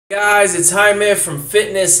Guys, it's Jaime from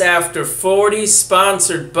Fitness After 40,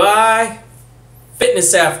 sponsored by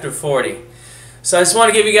Fitness After 40. So I just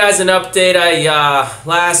want to give you guys an update.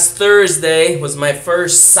 Last Thursday was my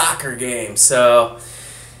first soccer game, so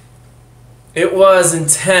it was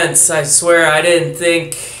intense. I swear I didn't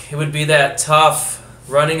think it would be that tough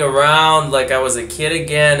running around like I was a kid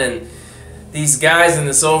again. And these guys in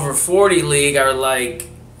this over 40 league are like,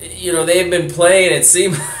 you know, they've been playing, it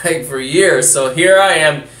seemed like, for years. So here I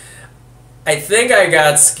am. I think I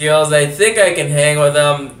got skills. I think I can hang with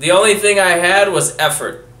them. The only thing I had was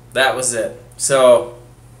effort. That was it. So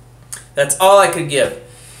that's all I could give.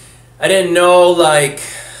 I didn't know like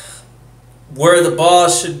where the ball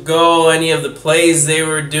should go, any of the plays they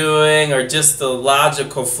were doing, or just the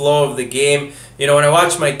logical flow of the game. You know, when I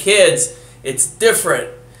watch my kids, it's different.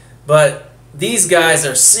 But these guys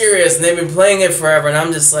are serious and they've been playing it forever, and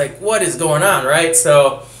I'm just like, what is going on, right?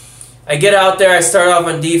 So I get out there, I start off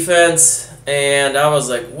on defense, and I was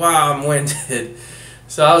like, wow, I'm winded.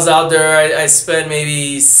 So I was out there, I spent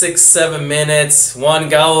maybe 6-7 minutes. One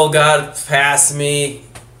goal got past me,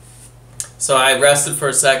 so I rested for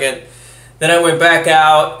a second. Then I went back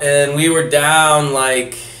out, and we were down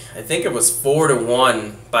like, I think it was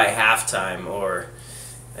 4-1 by halftime, or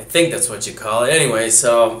I think that's what you call it. Anyway,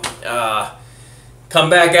 so come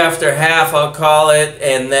back after half, I'll call it,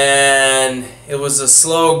 and then it was a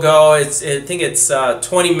slow go. I think it's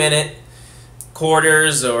 20-minute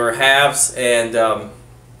quarters or halves, and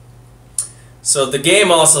so the game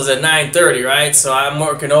also is at 9:30, right? So I'm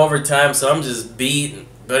working overtime, so I'm just beat.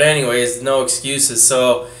 But anyways, no excuses.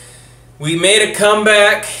 So we made a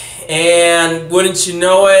comeback, and wouldn't you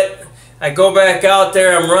know it, I go back out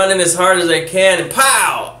there, I'm running as hard as I can, and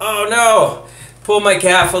pow! Oh no! Pull my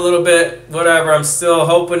calf a little bit, whatever. I'm still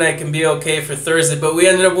hoping I can be okay for Thursday, but we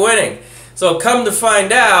ended up winning. So come to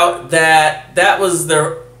find out that that was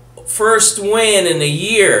their first win in a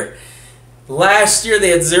year. Last year they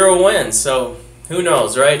had 0 wins, so who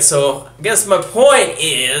knows, right? So I guess my point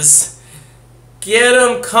is, get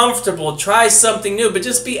them comfortable, try something new, but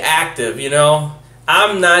just be active, you know? I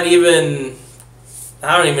don't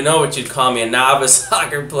even know what you'd call me, a novice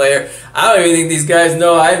soccer player. I don't even think these guys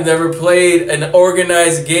know I've never played an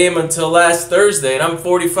organized game until last Thursday, and I'm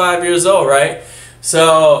 45 years old, right?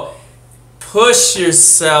 So push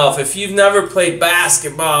yourself. If you've never played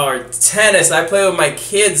basketball or tennis, I play with my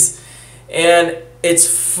kids, and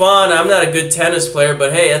it's fun. I'm not a good tennis player,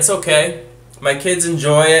 but hey, that's okay. My kids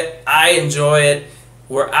enjoy it. I enjoy it.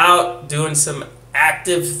 We're out doing some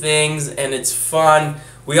active things, and it's fun.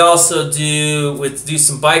 We also do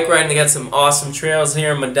some bike riding. They got some awesome trails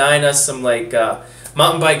here in Medina, some like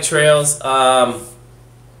mountain bike trails.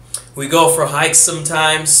 We go for hikes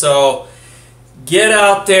sometimes. So get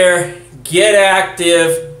out there, get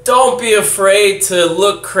active. Don't be afraid to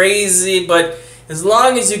look crazy, but as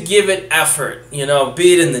long as you give it effort, you know,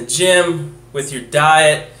 be it in the gym, with your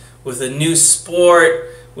diet, with a new sport,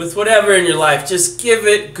 with whatever in your life, just give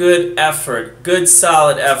it good effort, good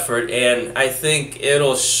solid effort, and I think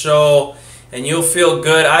it'll show and you'll feel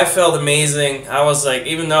good. I felt amazing. I was like,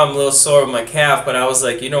 even though I'm a little sore with my calf, but I was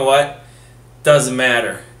like, you know what? Doesn't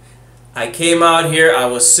matter. I came out here, I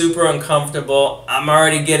was super uncomfortable. I'm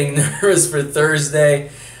already getting nervous for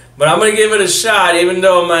Thursday, but I'm going to give it a shot, even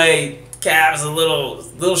though my calf's a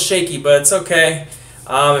little shaky, but it's okay.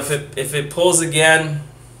 If it pulls again,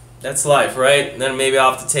 that's life, right? And then maybe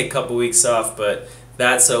I'll have to take a couple weeks off, but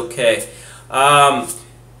that's okay.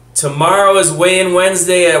 Tomorrow is weigh-in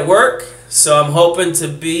Wednesday at work, so I'm hoping to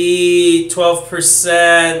be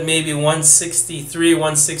 12%, maybe 163,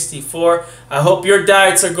 164. I hope your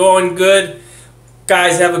diets are going good.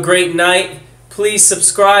 Guys, have a great night. Please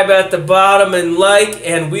subscribe at the bottom and like,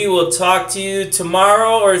 and we will talk to you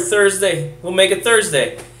tomorrow or Thursday. We'll make it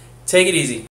Thursday. Take it easy.